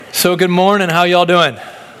So good morning. How y'all doing?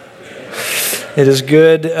 It is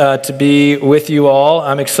good to be with you all.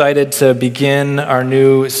 I'm excited to begin our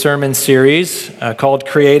new sermon series called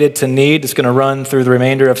Created to Need. It's going to run through the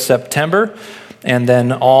remainder of September and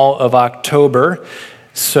then all of October.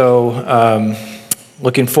 So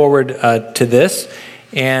looking forward to this.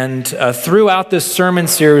 And throughout this sermon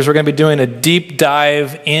series, we're going to be doing a deep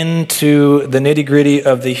dive into the nitty-gritty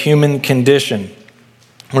of the human condition.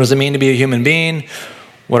 What does it mean to be a human being?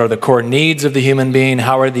 What are the core needs of the human being?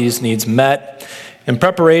 How are these needs met? In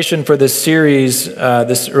preparation for this series,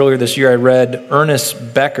 earlier this year, I read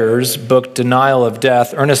Ernest Becker's book, Denial of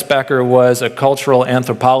Death. Ernest Becker was a cultural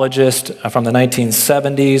anthropologist from the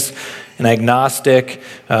 1970s, an agnostic.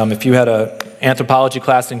 If you had an anthropology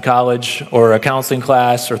class in college or a counseling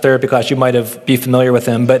class or therapy class, you might be familiar with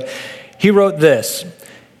him. But he wrote this.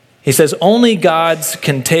 He says, "Only gods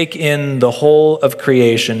can take in the whole of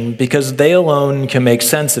creation because they alone can make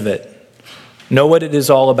sense of it, know what it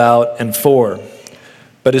is all about and for.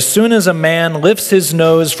 But as soon as a man lifts his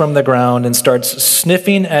nose from the ground and starts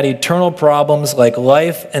sniffing at eternal problems like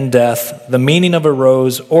life and death, the meaning of a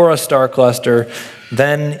rose or a star cluster,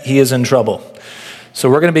 then he is in trouble." So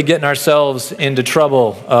we're going to be getting ourselves into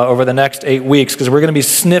trouble over the next 8 weeks because we're going to be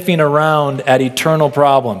sniffing around at eternal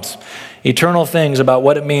problems. Eternal things about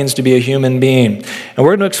what it means to be a human being. And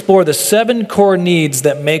we're going to explore the 7 core needs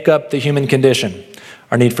that make up the human condition.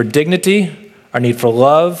 Our need for dignity, our need for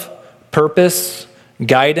love, purpose,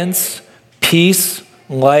 guidance, peace,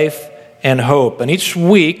 life, and hope. And each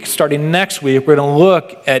week, starting next week, we're going to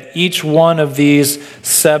look at each one of these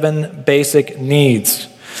 7 basic needs.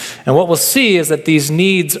 And what we'll see is that these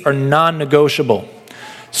needs are non-negotiable.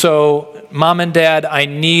 So, mom and dad, I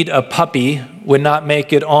need a puppy would not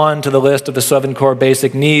make it on to the list of the 7 core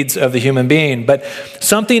basic needs of the human being. But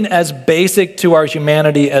something as basic to our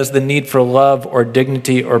humanity as the need for love or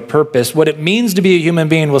dignity or purpose, what it means to be a human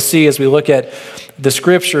being, we'll see as we look at the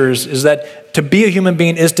scriptures, is that to be a human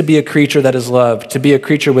being is to be a creature that is loved, to be a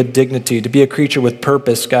creature with dignity, to be a creature with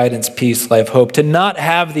purpose, guidance, peace, life, hope. To not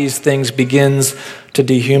have these things begins to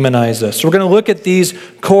dehumanize us. So we're going to look at these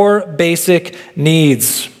core basic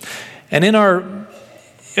needs. And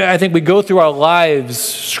I think we go through our lives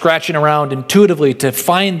scratching around intuitively to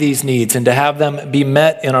find these needs and to have them be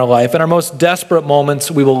met in our life. In our most desperate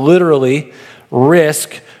moments, we will literally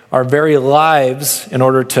risk our very lives in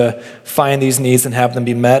order to find these needs and have them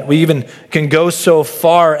be met. We even can go so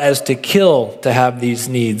far as to kill to have these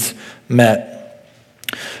needs met.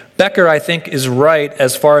 Becker, I think, is right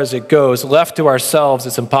as far as it goes. Left to ourselves,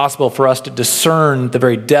 it's impossible for us to discern the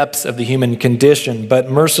very depths of the human condition.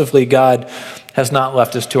 But mercifully, God has not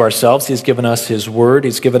left us to ourselves. He's given us His Word.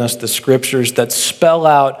 He's given us the Scriptures that spell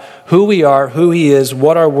out who we are, who He is,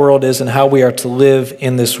 what our world is, and how we are to live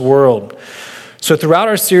in this world. So throughout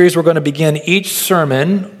our series, we're going to begin each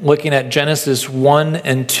sermon looking at Genesis 1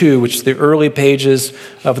 and 2, which is the early pages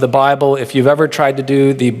of the Bible. If you've ever tried to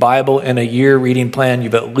do the Bible in a year reading plan,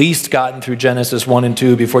 you've at least gotten through Genesis 1 and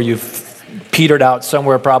 2 before you've petered out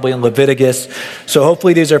somewhere probably in Leviticus. So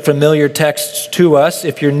hopefully these are familiar texts to us.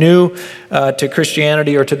 If you're new to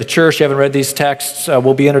Christianity or to the church, you haven't read these texts,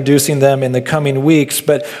 we'll be introducing them in the coming weeks.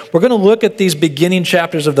 But we're going to look at these beginning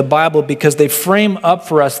chapters of the Bible because they frame up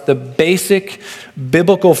for us the basic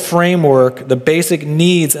biblical framework, the basic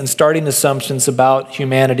needs and starting assumptions about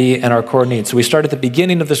humanity and our core needs. So we start at the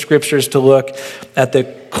beginning of the scriptures to look at the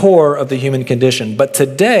core of the human condition. But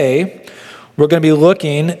today, we're going to be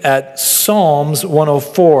looking at Psalms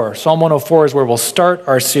 104. Psalm 104 is where we'll start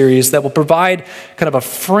our series that will provide kind of a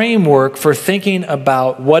framework for thinking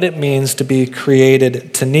about what it means to be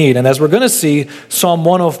created to need. And as we're going to see, Psalm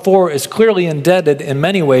 104 is clearly indebted in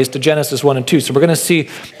many ways to Genesis 1 and 2. So we're going to see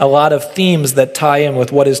a lot of themes that tie in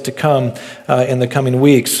with what is to come in the coming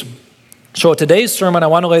weeks. So today's sermon, I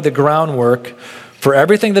want to lay the groundwork for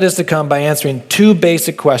everything that is to come by answering 2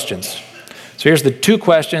 basic questions. So here's the 2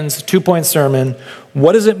 questions, 2-point sermon.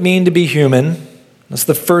 What does it mean to be human? That's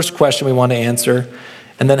the first question we want to answer.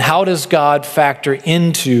 And then how does God factor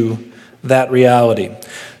into that reality?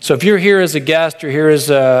 So if you're here as a guest, you're here as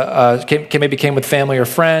maybe came with family or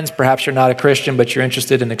friends, perhaps you're not a Christian, but you're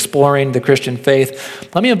interested in exploring the Christian faith,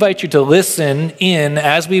 let me invite you to listen in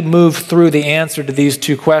as we move through the answer to these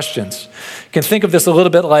 2 questions. You can think of this a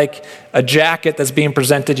little bit like a jacket that's being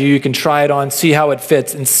presented to you. You can try it on, see how it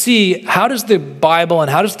fits, and see how does the Bible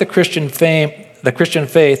and how does the Christian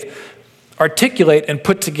faith articulate and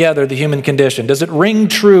put together the human condition? Does it ring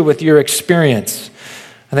true with your experience?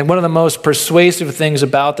 I think one of the most persuasive things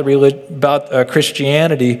about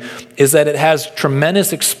Christianity is that it has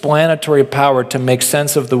tremendous explanatory power to make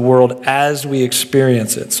sense of the world as we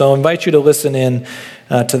experience it. So I invite you to listen in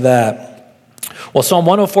to that. Well, Psalm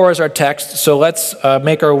 104 is our text, so let's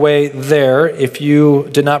make our way there. If you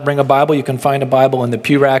did not bring a Bible, you can find a Bible in the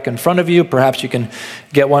pew rack in front of you. Perhaps you can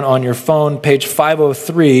get one on your phone. Page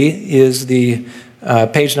 503 is the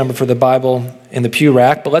page number for the Bible in the pew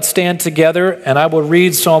rack. But let's stand together, and I will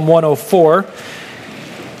read Psalm 104.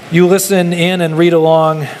 You listen in and read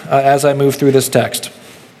along as I move through this text.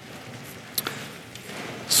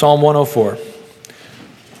 Psalm 104.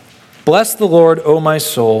 Bless the Lord, O my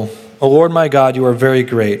soul. O Lord my God, you are very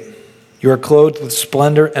great. You are clothed with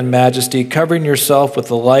splendor and majesty, covering yourself with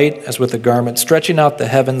the light as with a garment, stretching out the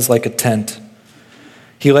heavens like a tent.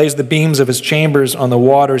 He lays the beams of his chambers on the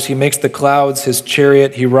waters. He makes the clouds his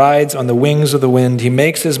chariot. He rides on the wings of the wind. He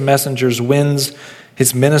makes his messengers winds,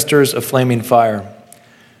 his ministers a flaming fire.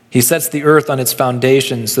 He sets the earth on its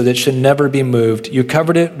foundations so that it should never be moved. You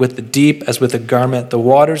covered it with the deep as with a garment. The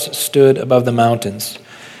waters stood above the mountains.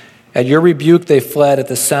 At your rebuke they fled. At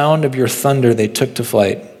the sound of your thunder they took to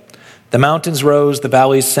flight. The mountains rose, the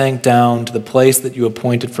valleys sank down to the place that you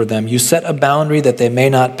appointed for them. You set a boundary that they may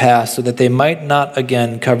not pass, so that they might not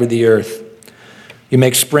again cover the earth. You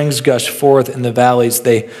make springs gush forth in the valleys.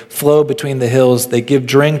 They flow between the hills. They give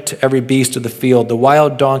drink to every beast of the field. The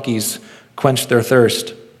wild donkeys quench their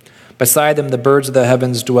thirst. Beside them the birds of the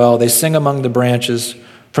heavens dwell. They sing among the branches.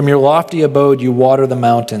 From your lofty abode you water the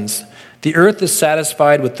mountains. The earth is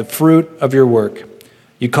satisfied with the fruit of your work.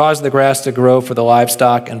 You cause the grass to grow for the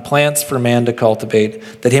livestock and plants for man to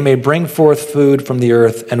cultivate, that he may bring forth food from the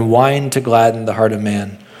earth and wine to gladden the heart of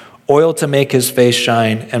man, oil to make his face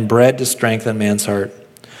shine, and bread to strengthen man's heart.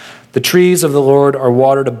 The trees of the Lord are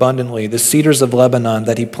watered abundantly, the cedars of Lebanon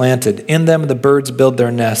that he planted. In them the birds build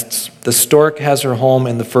their nests. The stork has her home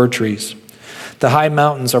in the fir trees. The high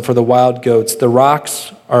mountains are for the wild goats. The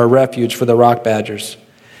rocks are a refuge for the rock badgers.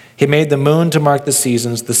 He made the moon to mark the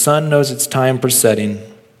seasons. The sun knows its time for setting.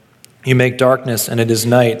 You make darkness, and it is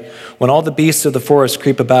night, when all the beasts of the forest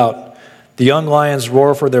creep about. The young lions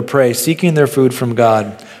roar for their prey, seeking their food from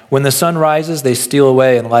God. When the sun rises, they steal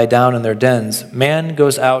away and lie down in their dens. Man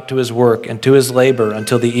goes out to his work and to his labor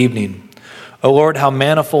until the evening. O Lord, how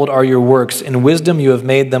manifold are your works. In wisdom you have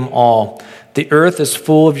made them all. The earth is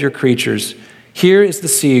full of your creatures. Here is the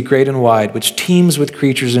sea, great and wide, which teems with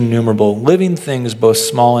creatures innumerable, living things both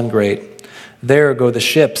small and great. There go the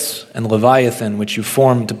ships and Leviathan, which you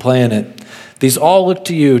formed to play in it. These all look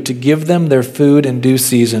to you to give them their food in due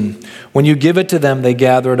season. When you give it to them, they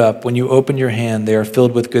gather it up. When you open your hand, they are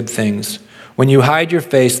filled with good things. When you hide your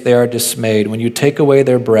face, they are dismayed. When you take away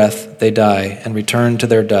their breath, they die and return to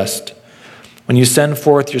their dust. When you send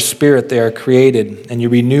forth your spirit, they are created, and you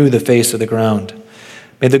renew the face of the ground.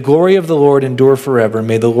 May the glory of the Lord endure forever.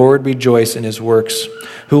 May the Lord rejoice in his works.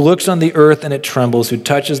 Who looks on the earth and it trembles, who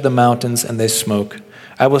touches the mountains and they smoke.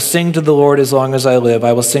 I will sing to the Lord as long as I live.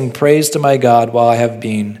 I will sing praise to my God while I have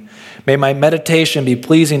been. May my meditation be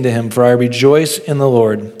pleasing to him, for I rejoice in the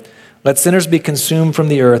Lord. Let sinners be consumed from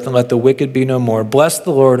the earth, and let the wicked be no more. Bless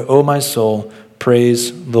the Lord, O my soul.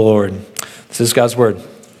 Praise the Lord. This is God's word. You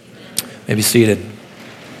may be seated.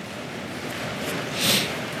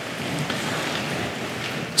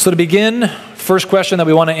 So to begin, first question that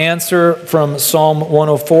we want to answer from Psalm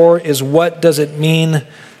 104 is, what does it mean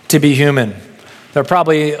to be human? There are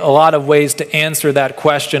probably a lot of ways to answer that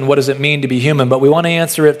question, what does it mean to be human? But we want to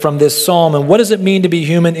answer it from this psalm. And what does it mean to be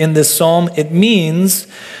human in this psalm? It means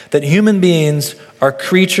that human beings are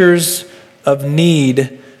creatures of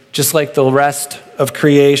need, just like the rest of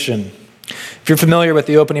creation. If you're familiar with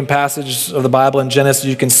the opening passage of the Bible in Genesis,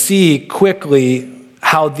 you can see quickly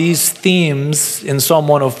how these themes in Psalm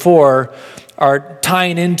 104 are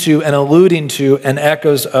tying into and alluding to and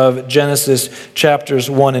echoes of Genesis chapters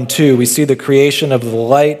 1 and 2. We see the creation of the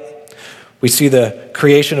light. We see the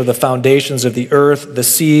creation of the foundations of the earth, the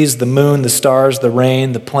seas, the moon, the stars, the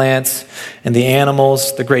rain, the plants, and the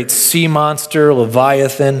animals, the great sea monster,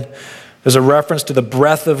 Leviathan. There's a reference to the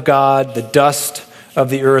breath of God, the dust of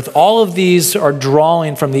the earth. All of these are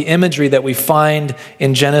drawing from the imagery that we find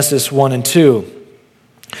in Genesis 1 and 2.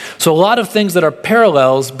 So a lot of things that are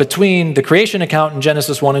parallels between the creation account in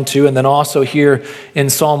Genesis 1 and 2 and then also here in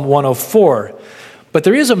Psalm 104. But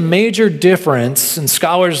there is a major difference, and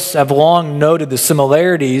scholars have long noted the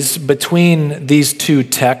similarities between these two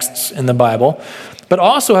texts in the Bible, but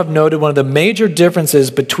also have noted one of the major differences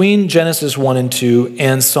between Genesis 1 and 2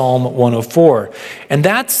 and Psalm 104. And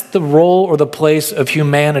that's the role or the place of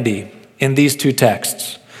humanity in these two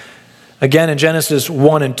texts. Again, in Genesis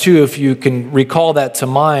 1 and 2, if you can recall that to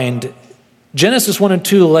mind, Genesis 1 and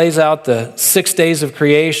 2 lays out the 6 days of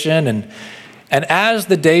creation, and as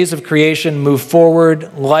the days of creation move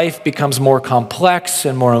forward, life becomes more complex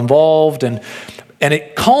and more involved, and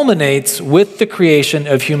it culminates with the creation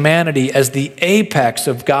of humanity as the apex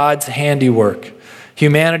of God's handiwork,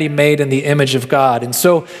 humanity made in the image of God. And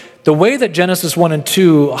so the way that Genesis 1 and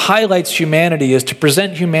 2 highlights humanity is to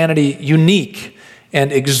present humanity unique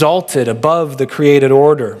and exalted above the created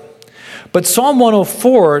order. But Psalm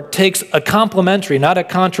 104 takes a complementary, not a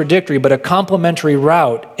contradictory, but a complementary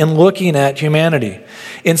route in looking at humanity.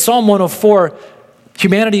 In Psalm 104,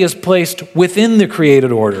 humanity is placed within the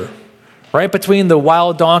created order, right between the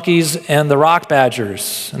wild donkeys and the rock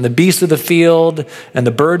badgers and the beasts of the field and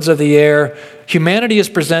the birds of the air. Humanity is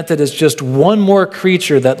presented as just one more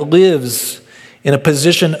creature that lives in a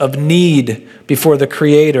position of need before the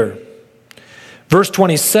Creator. Verse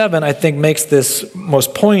 27, I think, makes this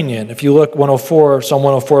most poignant. If you look Psalm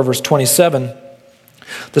 104, verse 27,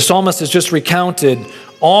 the psalmist has just recounted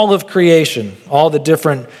all of creation, all the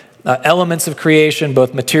different elements of creation,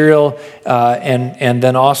 both material and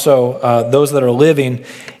then also those that are living.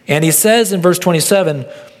 And he says in verse 27,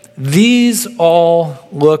 these all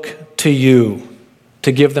look to you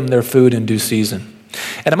to give them their food in due season.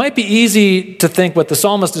 And it might be easy to think what the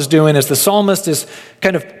psalmist is doing is the psalmist is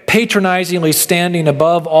kind of patronizingly standing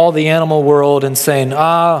above all the animal world and saying,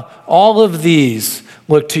 all of these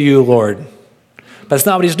look to you, Lord. But that's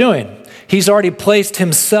not what he's doing. He's already placed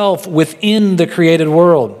himself within the created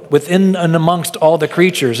world, within and amongst all the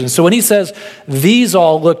creatures. And so when he says, these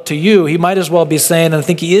all look to you, he might as well be saying, and I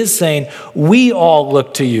think he is saying, we all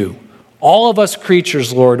look to you. All of us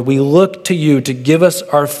creatures, Lord, we look to you to give us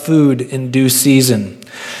our food in due season.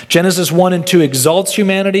 Genesis 1 and 2 exalts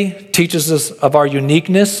humanity, teaches us of our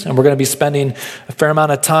uniqueness, and we're going to be spending a fair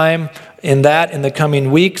amount of time in that in the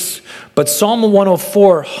coming weeks. But Psalm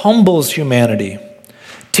 104 humbles humanity,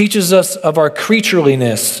 teaches us of our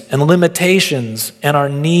creatureliness and limitations and our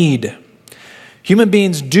need. Human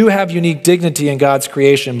beings do have unique dignity in God's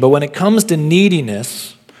creation, but when it comes to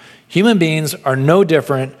neediness, human beings are no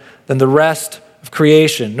different than the rest of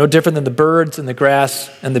creation, no different than the birds and the grass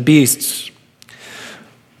and the beasts.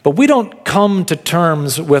 But we don't come to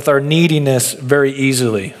terms with our neediness very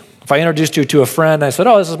easily. If I introduced you to a friend, I said,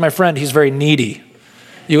 this is my friend, he's very needy.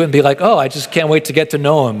 You wouldn't be like, I just can't wait to get to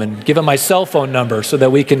know him and give him my cell phone number so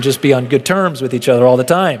that we can just be on good terms with each other all the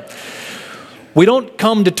time. We don't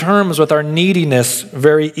come to terms with our neediness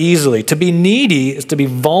very easily. To be needy is to be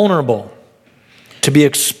vulnerable, to be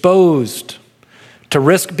exposed, to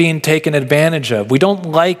risk being taken advantage of. We don't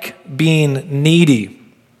like being needy.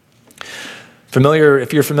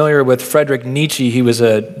 If you're familiar with Friedrich Nietzsche, he was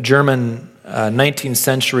a German 19th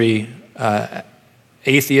century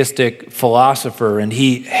atheistic philosopher, and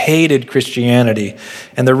he hated Christianity.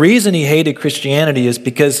 And the reason he hated Christianity is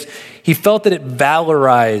because he felt that it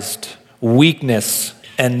valorized weakness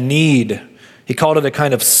and need. He called it a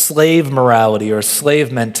kind of slave morality or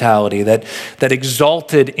slave mentality that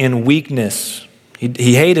exalted in weakness.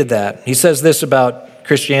 He hated that. He says this about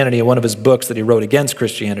Christianity in one of his books that he wrote against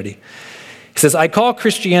Christianity. He says, I call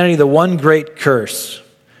Christianity the one great curse,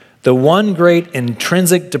 the one great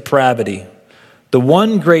intrinsic depravity, the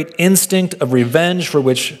one great instinct of revenge for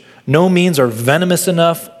which no means are venomous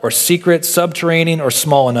enough or secret, subterranean, or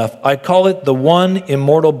small enough. I call it the one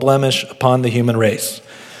immortal blemish upon the human race.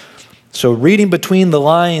 So reading between the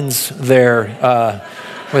lines there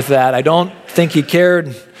with that, I don't think he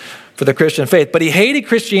cared for the Christian faith, but he hated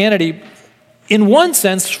Christianity in one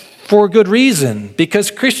sense for good reason, because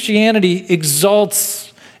Christianity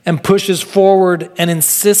exalts and pushes forward and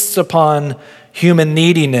insists upon human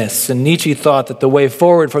neediness. And Nietzsche thought that the way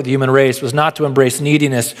forward for the human race was not to embrace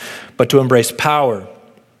neediness, but to embrace power.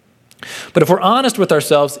 But if we're honest with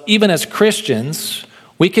ourselves, even as Christians,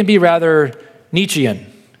 we can be rather Nietzschean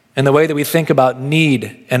in the way that we think about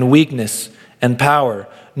need and weakness and power.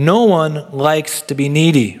 No one likes to be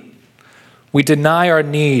needy. We deny our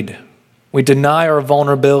need. We deny our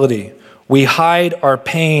vulnerability. We hide our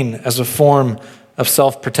pain as a form of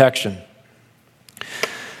self-protection.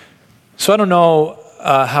 So I don't know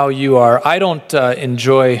how you are. I don't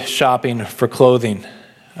enjoy shopping for clothing.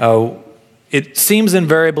 It seems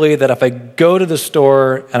invariably that if I go to the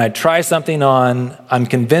store and I try something on, I'm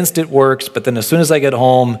convinced it works, but then as soon as I get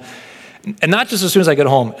home, and not just as soon as I get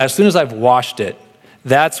home, as soon as I've washed it,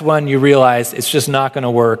 that's when you realize it's just not going to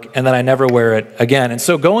work, and then I never wear it again. And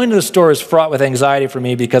so going to the store is fraught with anxiety for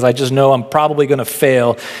me because I just know I'm probably going to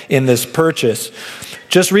fail in this purchase.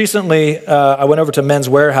 Just recently, I went over to Men's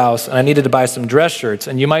Warehouse, and I needed to buy some dress shirts.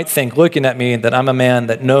 And you might think, looking at me, that I'm a man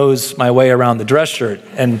that knows my way around the dress shirt.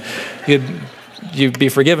 And you'd be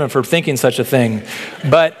forgiven for thinking such a thing.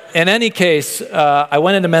 But in any case, I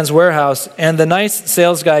went into Men's Warehouse, and the nice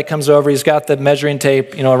sales guy comes over. He's got the measuring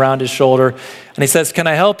tape, around his shoulder, and he says, "Can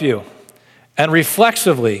I help you?" And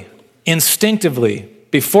reflexively, instinctively,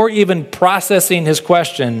 before even processing his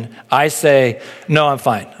question, I say, "No, I'm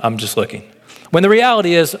fine. I'm just looking." When the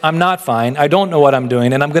reality is, I'm not fine. I don't know what I'm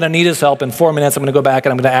doing, and I'm going to need his help. In 4 minutes, I'm going to go back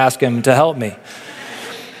and I'm going to ask him to help me.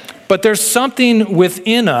 But there's something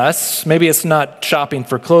within us, maybe it's not shopping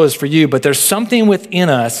for clothes for you, but there's something within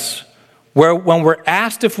us where when we're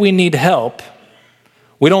asked if we need help,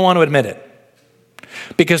 we don't want to admit it.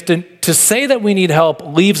 Because to say that we need help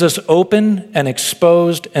leaves us open and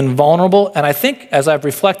exposed and vulnerable. And I think as I've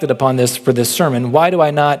reflected upon this for this sermon, why do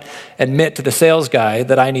I not admit to the sales guy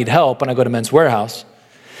that I need help when I go to Men's Warehouse?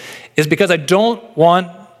 Is because I don't want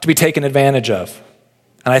to be taken advantage of.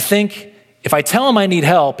 And I think if I tell him I need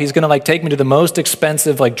help, he's going to take me to the most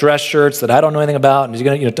expensive dress shirts that I don't know anything about, and he's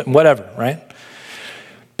going to, whatever, right?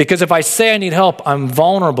 Because if I say I need help, I'm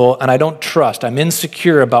vulnerable and I don't trust. I'm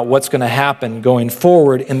insecure about what's going to happen going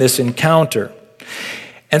forward in this encounter.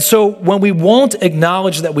 And so when we won't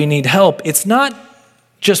acknowledge that we need help, it's not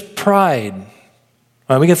just pride.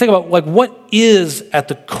 We can think about what is at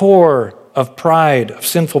the core of pride, of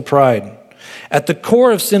sinful pride. At the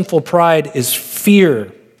core of sinful pride is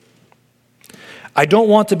fear. I don't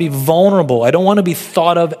want to be vulnerable. I don't want to be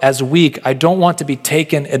thought of as weak. I don't want to be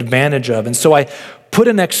taken advantage of. And so I put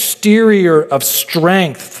an exterior of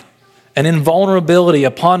strength and invulnerability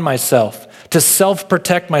upon myself to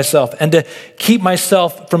self-protect myself and to keep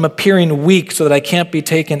myself from appearing weak so that I can't be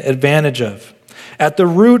taken advantage of. At the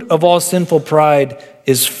root of all sinful pride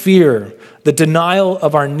is fear. The denial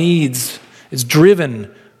of our needs is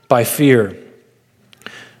driven by fear.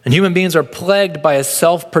 And human beings are plagued by a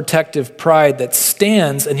self-protective pride that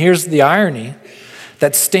stands, and here's the irony,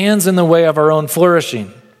 that stands in the way of our own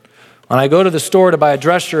flourishing. When I go to the store to buy a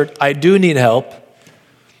dress shirt, I do need help,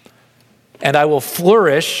 and I will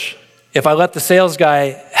flourish if I let the sales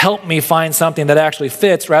guy help me find something that actually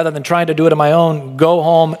fits rather than trying to do it on my own, go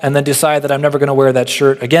home, and then decide that I'm never going to wear that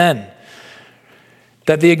shirt again.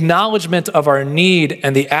 That the acknowledgement of our need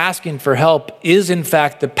and the asking for help is in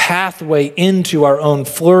fact the pathway into our own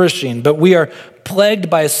flourishing, but we are plagued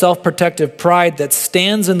by a self-protective pride that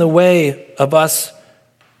stands in the way of us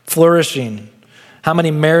flourishing. How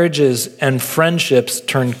many marriages and friendships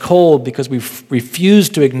turn cold because we refuse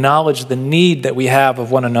to acknowledge the need that we have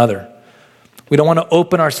of one another. We don't want to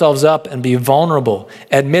open ourselves up and be vulnerable,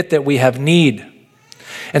 admit that we have need.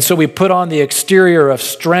 And so we put on the exterior of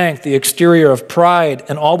strength, the exterior of pride,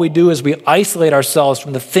 and all we do is we isolate ourselves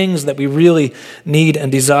from the things that we really need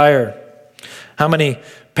and desire. How many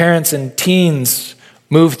parents and teens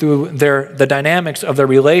move through the dynamics of their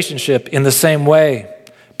relationship in the same way?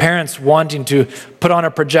 Parents wanting to put on a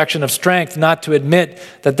projection of strength, not to admit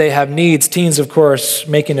that they have needs. Teens, of course,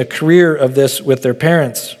 making a career of this with their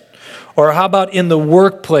parents. Or how about in the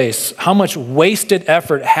workplace? How much wasted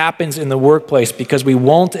effort happens in the workplace because we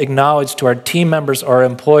won't acknowledge to our team members or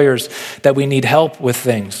employers that we need help with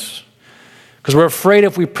things? Because we're afraid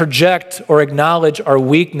if we project or acknowledge our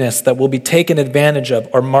weakness that we'll be taken advantage of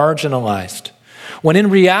or marginalized. When in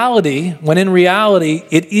reality,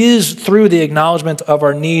 it is through the acknowledgement of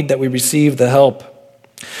our need that we receive the help.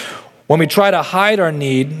 When we try to hide our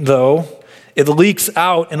need, though, it leaks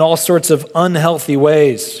out in all sorts of unhealthy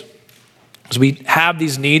ways. As we have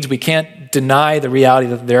these needs, we can't deny the reality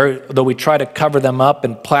that they're there, though we try to cover them up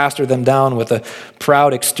and plaster them down with a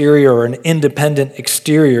proud exterior or an independent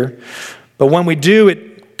exterior. But when we do,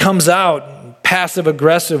 it comes out in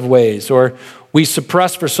passive-aggressive ways, or we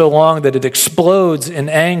suppress for so long that it explodes in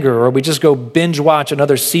anger, or we just go binge watch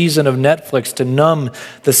another season of Netflix to numb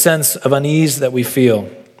the sense of unease that we feel.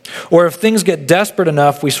 Or if things get desperate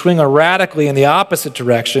enough, we swing erratically in the opposite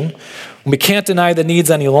direction. When we can't deny the needs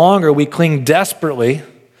any longer, we cling desperately,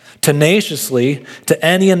 tenaciously to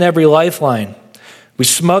any and every lifeline. We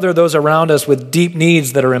smother those around us with deep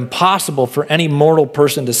needs that are impossible for any mortal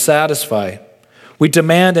person to satisfy. We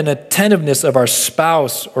demand an attentiveness of our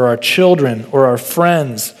spouse or our children or our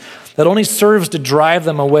friends that only serves to drive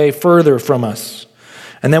them away further from us.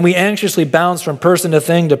 And then we anxiously bounce from person to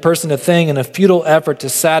thing in a futile effort to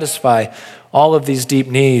satisfy all of these deep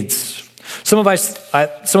needs. Some of us,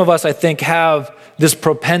 I think, have this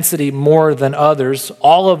propensity more than others.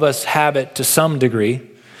 All of us have it to some degree.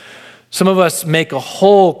 Some of us make a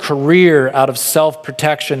whole career out of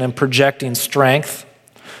self-protection and projecting strength.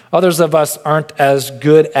 Others of us aren't as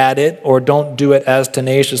good at it or don't do it as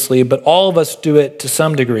tenaciously, but all of us do it to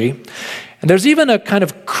some degree. And there's even a kind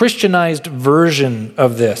of Christianized version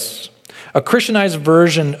of this, a Christianized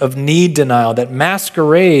version of need denial that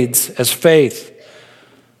masquerades as faith,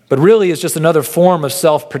 but really is just another form of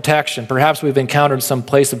self-protection. Perhaps we've encountered some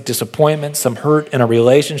place of disappointment, some hurt in a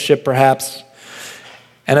relationship perhaps.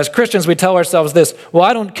 And as Christians, we tell ourselves this: well,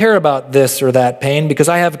 I don't care about this or that pain because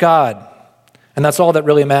I have God. And that's all that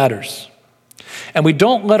really matters. And we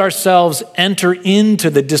don't let ourselves enter into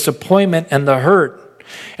the disappointment and the hurt.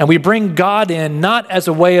 And we bring God in not as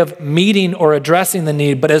a way of meeting or addressing the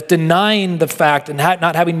need, but as denying the fact and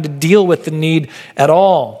not having to deal with the need at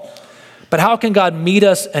all. But how can God meet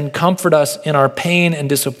us and comfort us in our pain and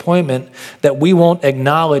disappointment that we won't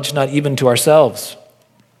acknowledge, not even to ourselves?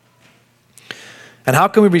 And how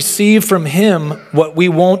can we receive from Him what we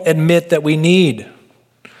won't admit that we need?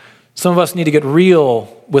 Some of us need to get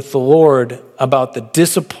real with the Lord about the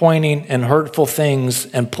disappointing and hurtful things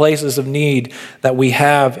and places of need that we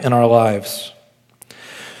have in our lives.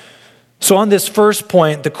 So on this first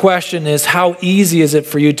point, the question is, how easy is it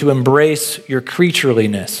for you to embrace your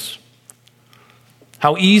creatureliness?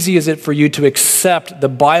 How easy is it for you to accept the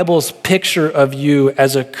Bible's picture of you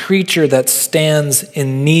as a creature that stands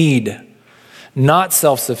in need? Not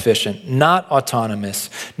self-sufficient, not autonomous,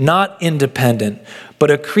 not independent, but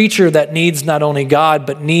a creature that needs not only God,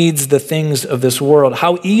 but needs the things of this world.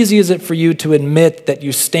 How easy is it for you to admit that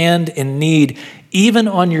you stand in need even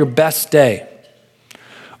on your best day,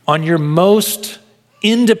 on your most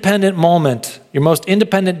independent moment, your most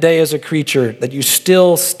independent day as a creature, that you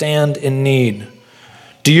still stand in need?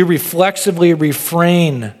 Do you reflexively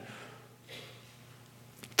refrain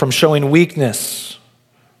from showing weakness?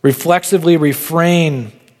 Reflexively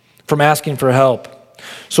refrain from asking for help?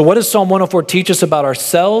 So what does Psalm 104 teach us about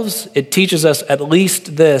ourselves? It teaches us at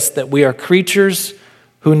least this, that we are creatures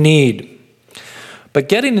who need. But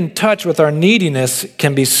getting in touch with our neediness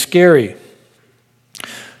can be scary.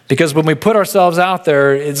 Because when we put ourselves out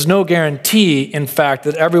there, it's no guarantee, in fact,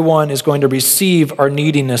 that everyone is going to receive our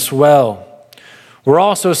neediness well. We're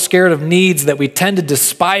also scared of needs that we tend to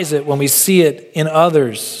despise it when we see it in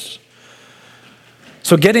others.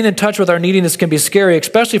 So getting in touch with our neediness can be scary,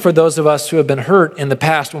 especially for those of us who have been hurt in the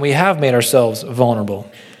past when we have made ourselves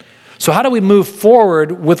vulnerable. So how do we move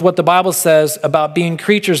forward with what the Bible says about being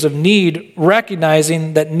creatures of need,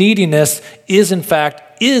 recognizing that neediness is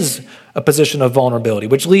a position of vulnerability,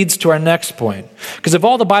 which leads to our next point. Because if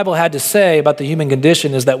all the Bible had to say about the human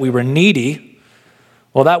condition is that we were needy,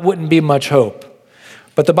 well, that wouldn't be much hope.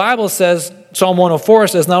 But the Bible says, Psalm 104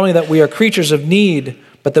 says not only that we are creatures of need,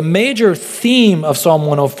 but the major theme of Psalm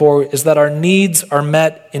 104 is that our needs are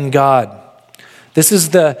met in God. This is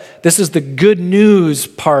the good news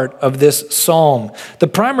part of this psalm. The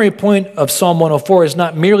primary point of Psalm 104 is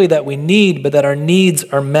not merely that we need, but that our needs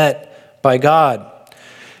are met by God.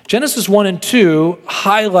 Genesis 1 and 2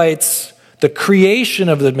 highlights the creation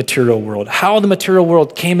of the material world, how the material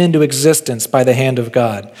world came into existence by the hand of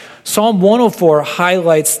God. Psalm 104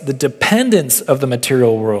 highlights the dependence of the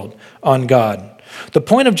material world on God. The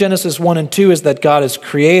point of Genesis 1 and 2 is that God is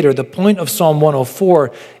creator. The point of Psalm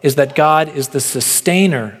 104 is that God is the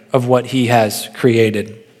sustainer of what he has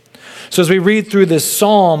created. So as we read through this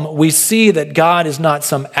psalm, we see that God is not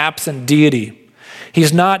some absent deity.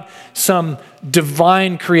 He's not some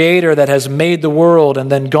divine creator that has made the world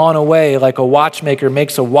and then gone away like a watchmaker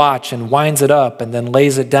makes a watch and winds it up and then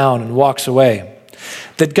lays it down and walks away.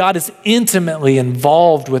 That God is intimately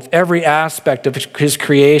involved with every aspect of his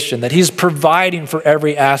creation, that he's providing for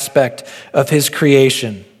every aspect of his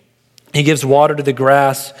creation. He gives water to the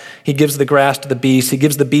grass. He gives the grass to the beasts. He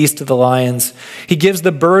gives the beasts to the lions. He gives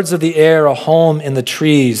the birds of the air a home in the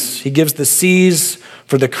trees. He gives the seas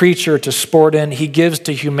for the creature to sport in. He gives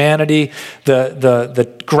to humanity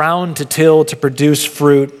the ground to till to produce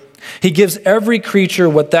fruit. He gives every creature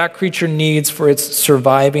what that creature needs for its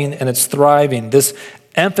surviving and its thriving. This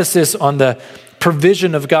emphasis on the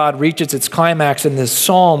provision of God reaches its climax in this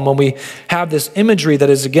psalm when we have this imagery that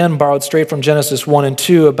is again borrowed straight from Genesis 1 and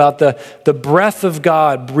 2 about the breath of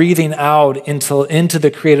God breathing out into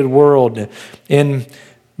the created world. In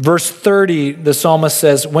verse 30, the psalmist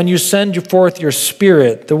says, when you send forth your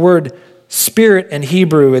spirit, the word spirit in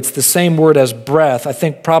Hebrew, it's the same word as breath. I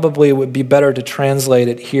think probably it would be better to translate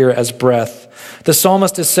it here as breath. The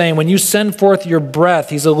psalmist is saying, when you send forth your breath,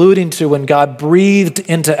 he's alluding to when God breathed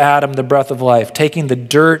into Adam the breath of life, taking the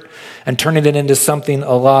dirt and turning it into something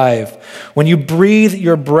alive. When you breathe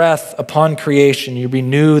your breath upon creation, you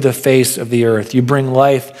renew the face of the earth. You bring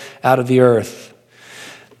life out of the earth.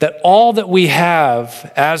 That all that we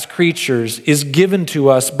have as creatures is given to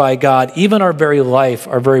us by God, even our very life,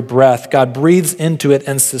 our very breath. God breathes into it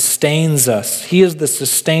and sustains us. He is the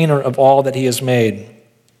sustainer of all that he has made.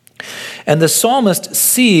 And the psalmist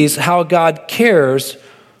sees how God cares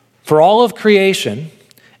for all of creation,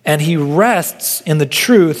 and he rests in the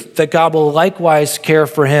truth that God will likewise care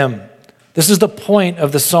for him. This is the point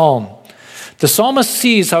of the psalm. The psalmist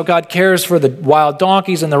sees how God cares for the wild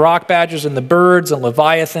donkeys and the rock badgers and the birds and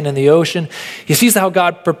Leviathan and the ocean. He sees how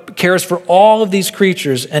God cares for all of these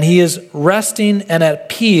creatures, and he is resting and at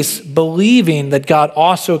peace, believing that God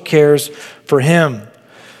also cares for him.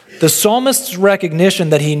 The psalmist's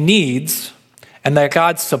recognition that he needs and that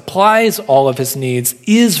God supplies all of his needs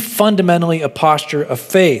is fundamentally a posture of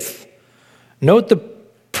faith. Note the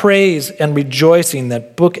praise and rejoicing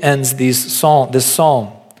that bookends this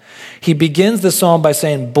psalm. He begins the psalm by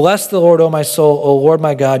saying, "Bless the Lord, O my soul, O Lord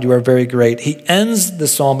my God, you are very great." He ends the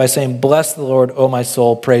psalm by saying, "Bless the Lord, O my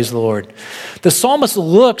soul, praise the Lord." The psalmist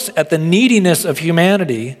looks at the neediness of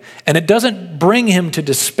humanity, and it doesn't bring him to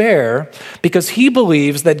despair because he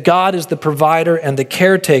believes that God is the provider and the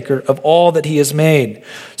caretaker of all that he has made.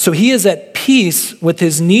 So he is at peace with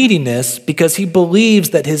his neediness because he believes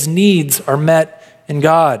that his needs are met in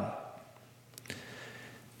God.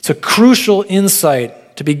 It's a crucial insight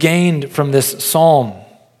to be gained from this psalm.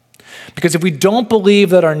 Because if we don't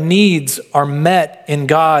believe that our needs are met in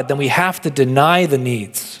God, then we have to deny the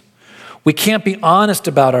needs. We can't be honest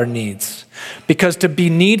about our needs. Because to be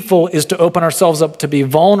needful is to open ourselves up to be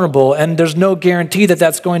vulnerable, and there's no guarantee that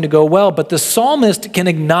that's going to go well. But the psalmist can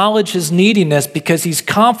acknowledge his neediness because he's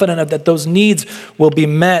confident that those needs will be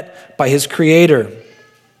met by his Creator.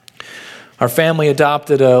 Our family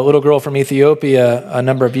adopted a little girl from Ethiopia a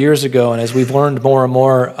number of years ago, and as we've learned more and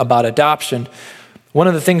more about adoption, one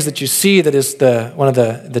of the things that you see that is one of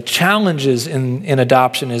the challenges in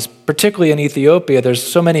adoption is, particularly in Ethiopia, there's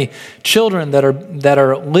so many children that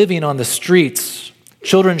are living on the streets.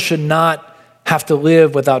 Children should not have to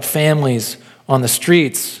live without families on the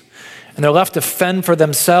streets. And they're left to fend for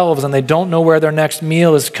themselves, and they don't know where their next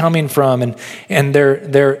meal is coming from, and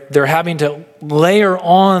they're having to layer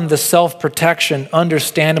on the self-protection,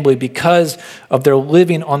 understandably, because of their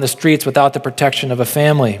living on the streets without the protection of a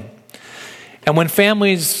family. And when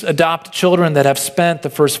families adopt children that have spent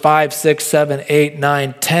the first 5, 6, 7, 8,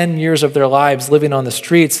 9, 10 years of their lives living on the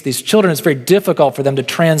streets, these children, it's very difficult for them to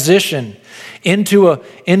transition into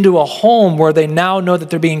a home where they now know that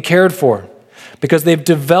they're being cared for, because they've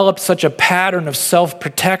developed such a pattern of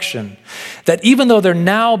self-protection that even though they're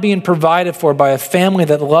now being provided for by a family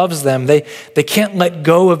that loves them, they can't let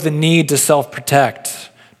go of the need to self-protect,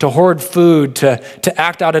 to hoard food, to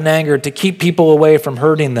act out in anger, to keep people away from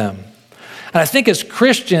hurting them. And I think as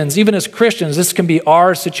Christians, even as Christians, this can be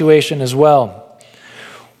our situation as well.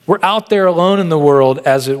 We're out there alone in the world,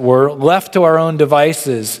 as it were, left to our own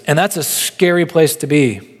devices, and that's a scary place to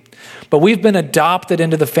be. But we've been adopted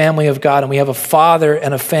into the family of God, and we have a father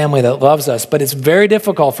and a family that loves us. But it's very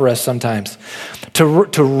difficult for us sometimes to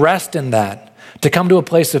rest in that, to come to a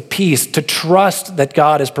place of peace, to trust that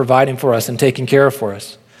God is providing for us and taking care for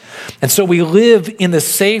us. And so we live in the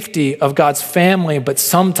safety of God's family, but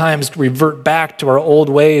sometimes revert back to our old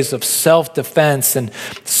ways of self-defense and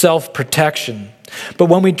self-protection. But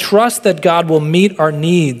when we trust that God will meet our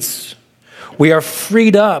needs, we are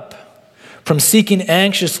freed up from seeking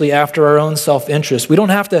anxiously after our own self-interest. We don't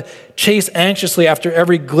have to chase anxiously after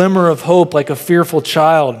every glimmer of hope like a fearful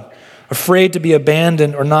child, afraid to be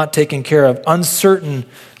abandoned or not taken care of, uncertain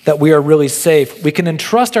that we are really safe. We can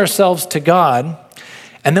entrust ourselves to God,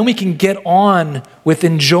 and then we can get on with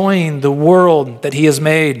enjoying the world that He has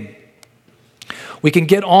made. We can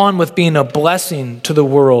get on with being a blessing to the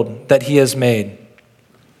world that He has made.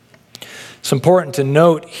 It's important to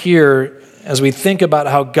note here, as we think about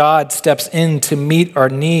how God steps in to meet our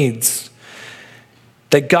needs,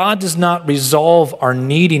 that God does not resolve our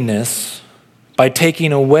neediness by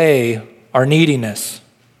taking away our neediness,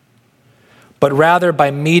 but rather by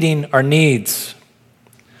meeting our needs.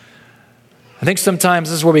 I think sometimes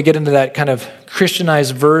this is where we get into that kind of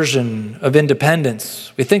Christianized version of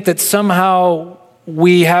independence. We think that somehow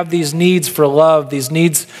we have these needs for love, these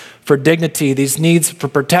needs for dignity, these needs for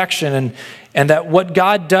protection, and that what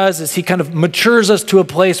God does is He kind of matures us to a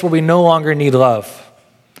place where we no longer need love.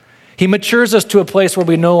 He matures us to a place where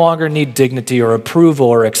we no longer need dignity or approval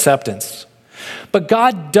or acceptance. But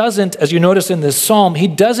God doesn't, as you notice in this psalm, he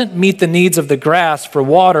doesn't meet the needs of the grass for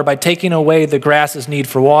water by taking away the grass's need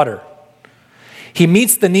for water. He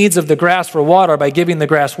meets the needs of the grass for water by giving the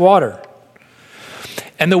grass water.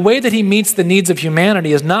 And the way that he meets the needs of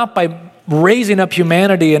humanity is not by raising up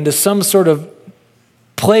humanity into some sort of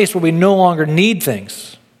place where we no longer need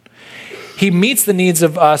things. He meets the needs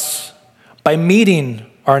of us by meeting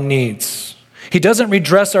our needs. He doesn't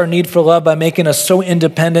redress our need for love by making us so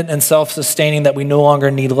independent and self-sustaining that we no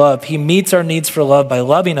longer need love. He meets our needs for love by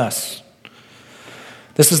loving us.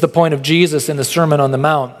 This is the point of Jesus in the Sermon on the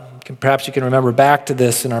Mount. Perhaps you can remember back to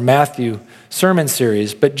this in our Matthew sermon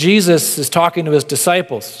series. But Jesus is talking to his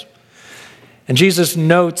disciples. And Jesus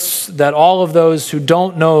notes that all of those who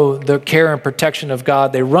don't know the care and protection of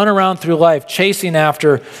God, they run around through life chasing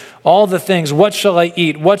after all the things. What shall I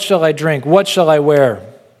eat? What shall I drink? What shall I wear?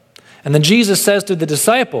 And then Jesus says to the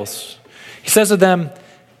disciples, he says to them,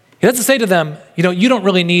 he doesn't say to them, you don't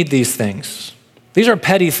really need these things. These are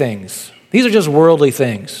petty things. These are just worldly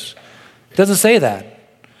things. He doesn't say that.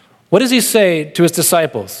 What does he say to his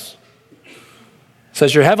disciples? He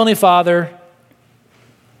says, your heavenly Father,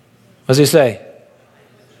 what does he say?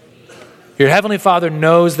 Your heavenly Father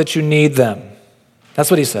knows that you need them. That's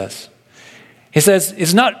what he says. He says,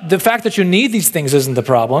 it's not the fact that you need these things isn't the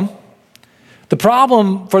problem. The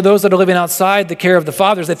problem for those that are living outside the care of the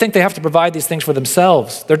Father is they think they have to provide these things for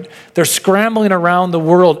themselves. They're scrambling around the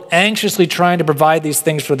world, anxiously trying to provide these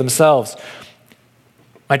things for themselves.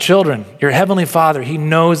 My children, your heavenly Father, he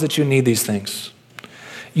knows that you need these things.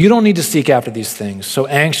 You don't need to seek after these things so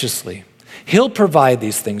anxiously. He'll provide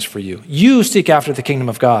these things for you. You seek after the kingdom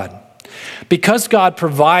of God. Because God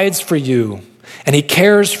provides for you and he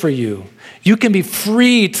cares for you, you can be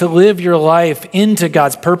free to live your life into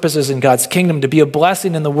God's purposes and God's kingdom, to be a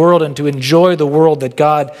blessing in the world and to enjoy the world that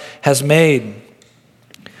God has made.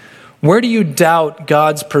 Where do you doubt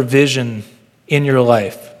God's provision in your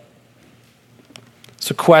life? It's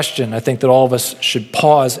a question I think that all of us should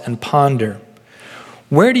pause and ponder.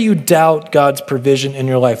 Where do you doubt God's provision in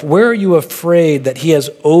your life? Where are you afraid that he has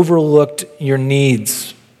overlooked your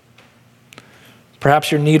needs?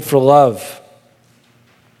 Perhaps your need for love,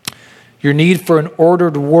 your need for an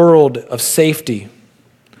ordered world of safety,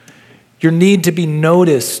 your need to be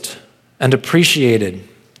noticed and appreciated,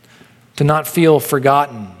 to not feel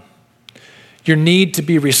forgotten, your need to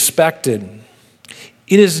be respected.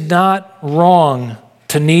 It is not wrong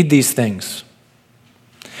to need these things.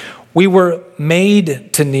 We were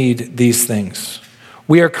made to need these things.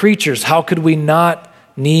 We are creatures. How could we not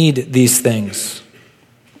need these things?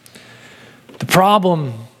 The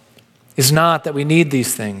problem is not that we need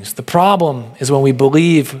these things. The problem is when we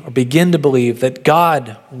believe or begin to believe that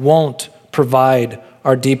God won't provide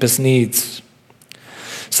our deepest needs.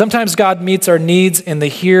 Sometimes God meets our needs in the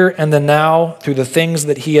here and the now through the things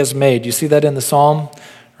that he has made. You see that in the psalm,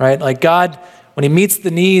 right? Like God, when he meets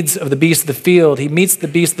the needs of the beasts of the field, he meets the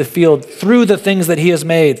beasts of the field through the things that he has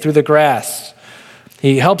made, through the grass.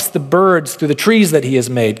 He helps the birds through the trees that he has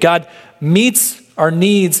made. God meets our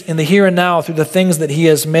needs in the here and now through the things that he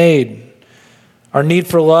has made. Our need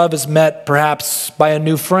for love is met perhaps by a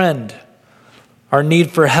new friend. Our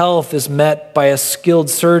need for health is met by a skilled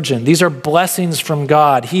surgeon. These are blessings from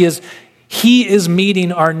God. He is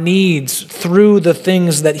meeting our needs through the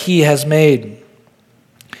things that he has made.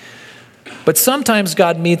 But sometimes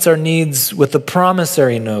God meets our needs with a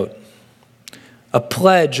promissory note, a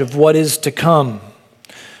pledge of what is to come.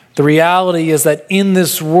 The reality is that in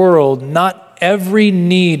this world, not every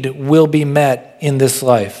need will be met in this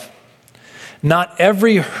life. Not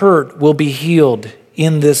every hurt will be healed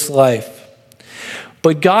in this life.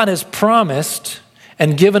 But God has promised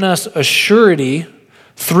and given us a surety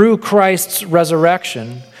through Christ's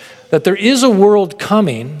resurrection that there is a world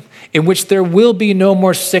coming in which there will be no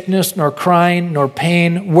more sickness, nor crying, nor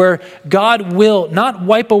pain, where God will not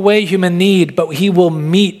wipe away human need, but he will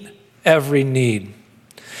meet every need.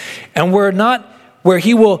 And where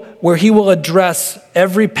he will address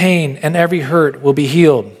every pain and every hurt will be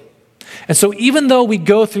healed. And so even though we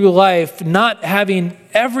go through life not having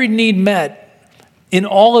every need met in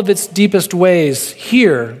all of its deepest ways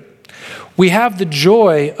here, we have the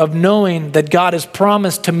joy of knowing that God has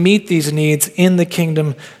promised to meet these needs in the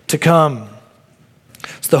kingdom to come.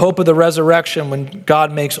 It's the hope of the resurrection when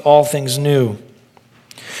God makes all things new.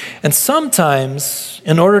 And sometimes,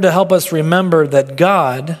 in order to help us remember that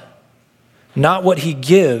God, not what he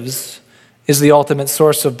gives, is the ultimate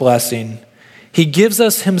source of blessing, he gives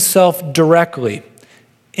us himself directly,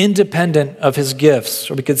 independent of his gifts.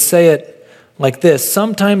 Or we could say it like this: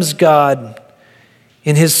 sometimes God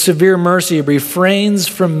in his severe mercy, refrains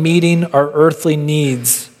from meeting our earthly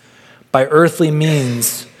needs by earthly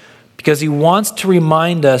means because he wants to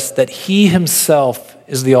remind us that he himself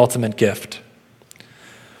is the ultimate gift.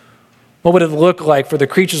 What would it look like for the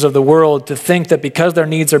creatures of the world to think that because their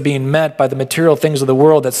needs are being met by the material things of the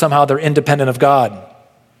world, that somehow they're independent of God?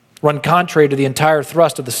 Run contrary to the entire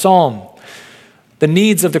thrust of the psalm. The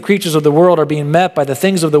needs of the creatures of the world are being met by the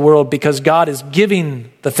things of the world because God is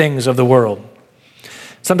giving the things of the world.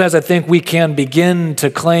 Sometimes I think we can begin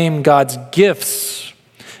to claim God's gifts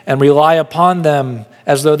and rely upon them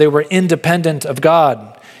as though they were independent of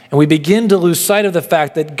God. And we begin to lose sight of the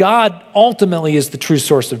fact that God ultimately is the true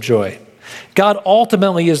source of joy. God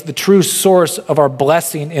ultimately is the true source of our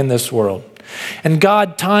blessing in this world. And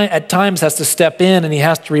God at times has to step in and he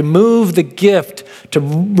has to remove the gift to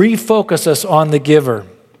refocus us on the giver.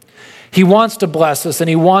 He wants to bless us and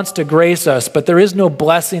he wants to grace us, but there is no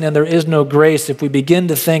blessing and there is no grace if we begin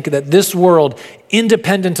to think that this world,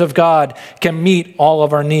 independent of God, can meet all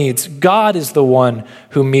of our needs. God is the one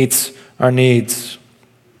who meets our needs.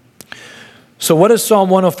 So what does Psalm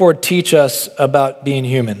 104 teach us about being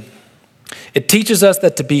human? It teaches us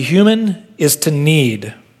that to be human is to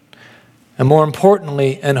need. And more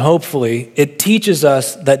importantly, and hopefully, it teaches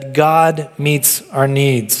us that God meets our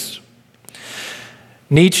needs.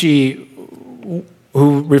 Nietzsche,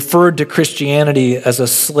 who referred to Christianity as a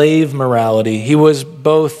slave morality, he was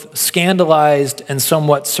both scandalized and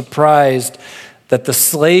somewhat surprised that the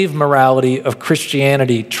slave morality of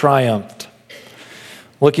Christianity triumphed.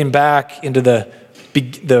 Looking back into the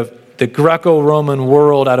Greco-Roman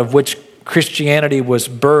world out of which Christianity was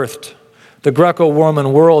birthed, the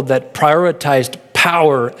Greco-Roman world that prioritized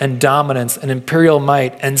power and dominance and imperial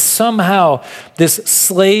might, and somehow this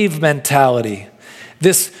slave mentality,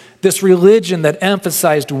 this religion that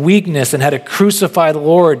emphasized weakness and had a crucified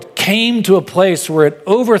Lord came to a place where it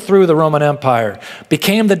overthrew the Roman Empire,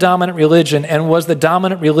 became the dominant religion, and was the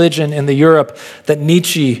dominant religion in the Europe that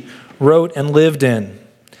Nietzsche wrote and lived in.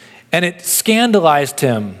 And it scandalized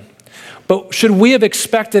him. But should we have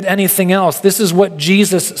expected anything else? This is what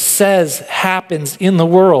Jesus says happens in the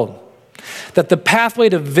world. That the pathway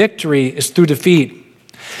to victory is through defeat.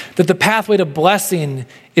 That the pathway to blessing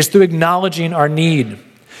is through acknowledging our need.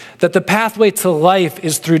 That the pathway to life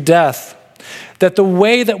is through death. That the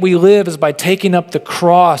way that we live is by taking up the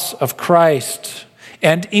cross of Christ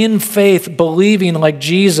and in faith believing like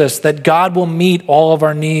Jesus that God will meet all of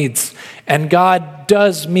our needs. And God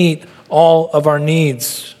does meet all of our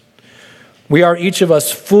needs. We are each of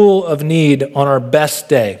us full of need on our best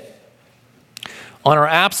day. On our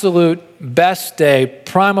absolute best day,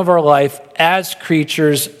 prime of our life, as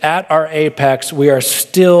creatures at our apex, we are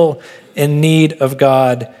still in need of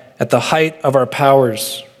God at the height of our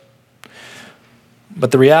powers.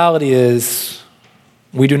 But the reality is,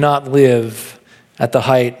 we do not live at the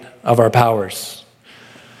height of our powers.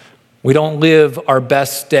 We don't live our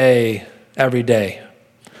best day every day.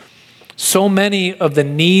 So many of the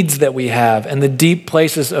needs that we have and the deep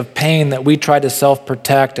places of pain that we try to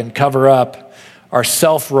self-protect and cover up are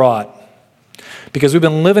self-wrought. Because we've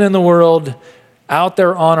been living in the world out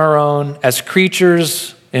there on our own as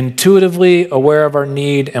creatures, intuitively aware of our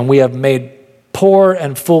need, and we have made poor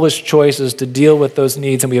and foolish choices to deal with those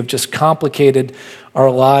needs, and we have just complicated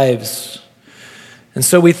our lives. And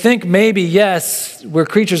so we think maybe, yes, we're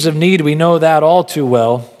creatures of need. We know that all too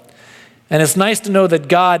well. And it's nice to know that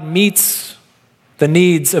God meets the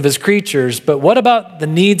needs of his creatures, but what about the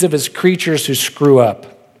needs of his creatures who screw up?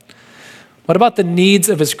 What about the needs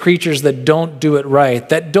of his creatures that don't do it right,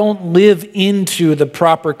 that don't live into the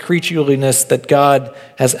proper creatureliness that God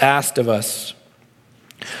has asked of us?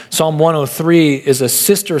 Psalm 103 is a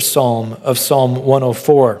sister psalm of Psalm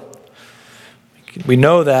 104. We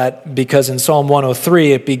know that because in Psalm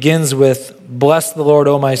 103, it begins with, "Bless the Lord,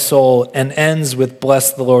 O my soul," and ends with,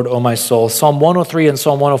 "Bless the Lord, O my soul." Psalm 103 and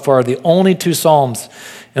Psalm 104 are the only two psalms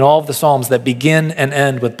in all of the psalms that begin and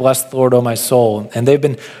end with, "Bless the Lord, O my soul." And they've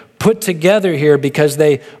been put together here because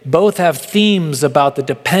they both have themes about the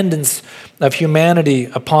dependence of humanity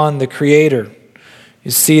upon the Creator.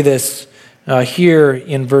 You see this here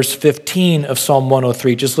in verse 15 of Psalm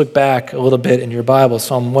 103. Just look back a little bit in your Bible,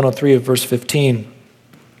 Psalm 103 of verse 15.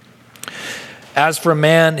 "As for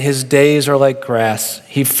man, his days are like grass.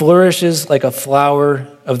 He flourishes like a flower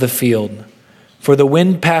of the field. For the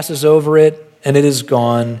wind passes over it, and it is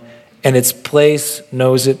gone, and its place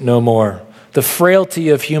knows it no more." The frailty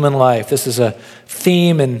of human life. This is a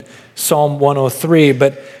theme in Psalm 103,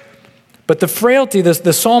 but the frailty,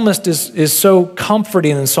 the psalmist is so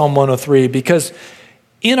comforting in Psalm 103 because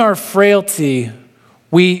in our frailty,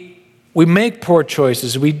 we We make poor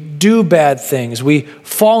choices. We do bad things. We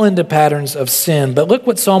fall into patterns of sin. But look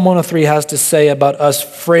what Psalm 103 has to say about us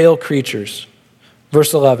frail creatures.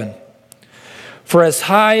 Verse 11. For as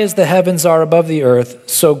high as the heavens are above the earth,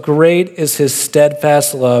 so great is his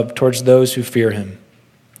steadfast love towards those who fear him.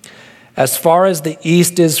 As far as the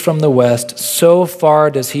east is from the west, so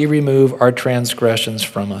far does he remove our transgressions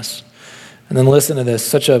from us. And then listen to this,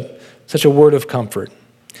 such a word of comfort.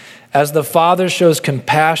 As the Father shows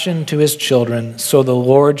compassion to his children, so the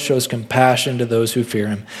Lord shows compassion to those who fear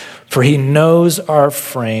him. For he knows our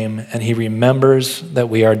frame, and he remembers that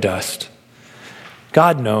we are dust.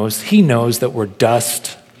 God knows, he knows that we're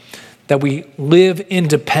dust, that we live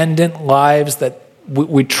independent lives, that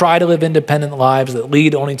we try to live independent lives that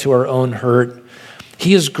lead only to our own hurt.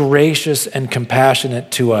 He is gracious and compassionate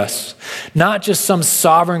to us. Not just some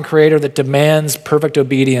sovereign creator that demands perfect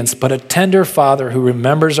obedience, but a tender Father who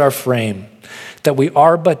remembers our frame, that we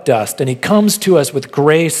are but dust. And he comes to us with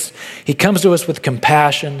grace. He comes to us with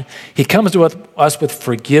compassion. He comes to us with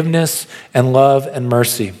forgiveness and love and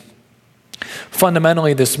mercy.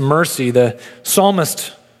 Fundamentally, this mercy, the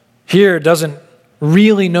psalmist here doesn't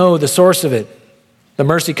really know the source of it. The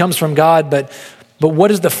mercy comes from God, but what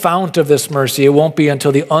is the fount of this mercy? It won't be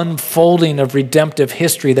until the unfolding of redemptive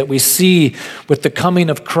history that we see with the coming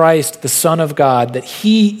of Christ, the Son of God, that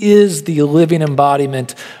he is the living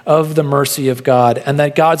embodiment of the mercy of God, and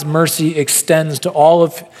that God's mercy extends to all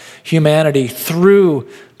of humanity through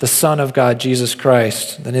the Son of God, Jesus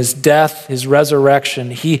Christ. And his death, his resurrection,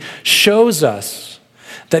 he shows us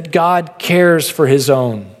that God cares for his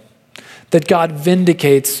own, that God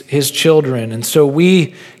vindicates his children. And so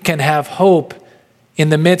we can have hope in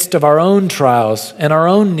the midst of our own trials and our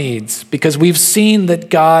own needs, because we've seen that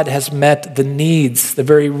God has met the needs, the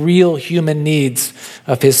very real human needs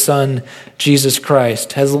of his Son, Jesus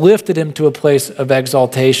Christ, has lifted him to a place of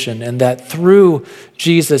exaltation, and that through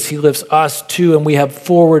Jesus, he lifts us too, and we have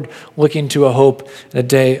forward looking to a hope and a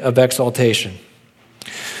day of exaltation.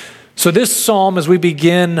 So this psalm, as we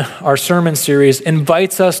begin our sermon series,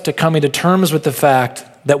 invites us to coming to terms with the fact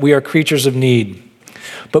that we are creatures of need,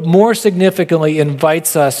 but more significantly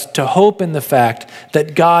invites us to hope in the fact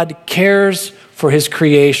that God cares for his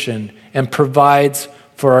creation and provides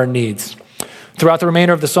for our needs. Throughout the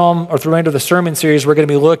remainder of the psalm, or through the remainder of the sermon series, we're going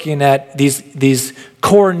to be looking at these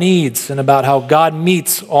core needs and about how God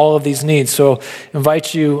meets all of these needs. So I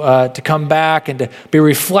invite you to come back and to be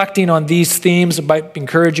reflecting on these themes. I might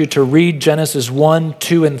encourage you to read Genesis 1,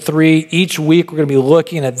 2, and 3. Each week we're going to be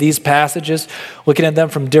looking at these passages, looking at them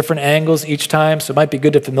from different angles each time. So it might be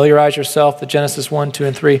good to familiarize yourself with Genesis 1, 2,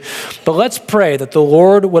 and 3. But let's pray that the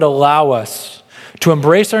Lord would allow us to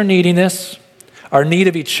embrace our neediness, our need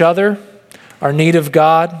of each other, our need of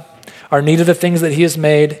God, our need of the things that he has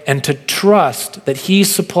made, and to trust that he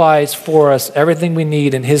supplies for us everything we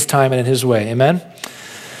need in his time and in his way. Amen?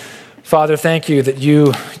 Father, thank you that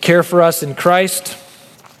you care for us in Christ.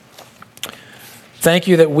 Thank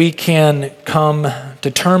you that we can come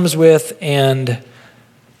to terms with and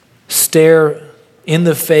stare in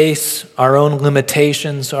the face our own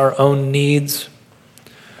limitations, our own needs.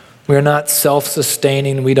 We are not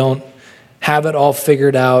self-sustaining. We don't have it all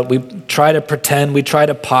figured out. We try to pretend, we try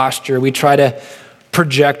to posture, we try to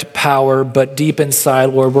project power, but deep inside,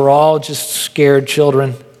 Lord, we're all just scared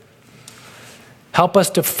children. Help us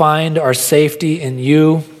to find our safety in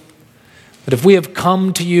you. That if we have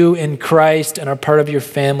come to you in Christ and are part of your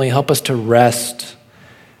family, help us to rest.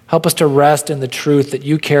 Help us to rest in the truth that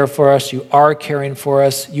you care for us, you are caring for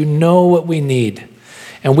us, you know what we need.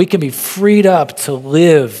 And we can be freed up to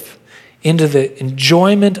live into the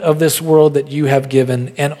enjoyment of this world that you have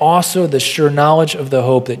given, and also the sure knowledge of the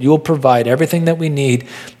hope that you will provide everything that we need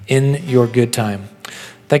in your good time.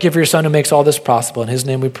 Thank you for your Son who makes all this possible. In his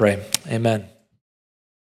name we pray. Amen.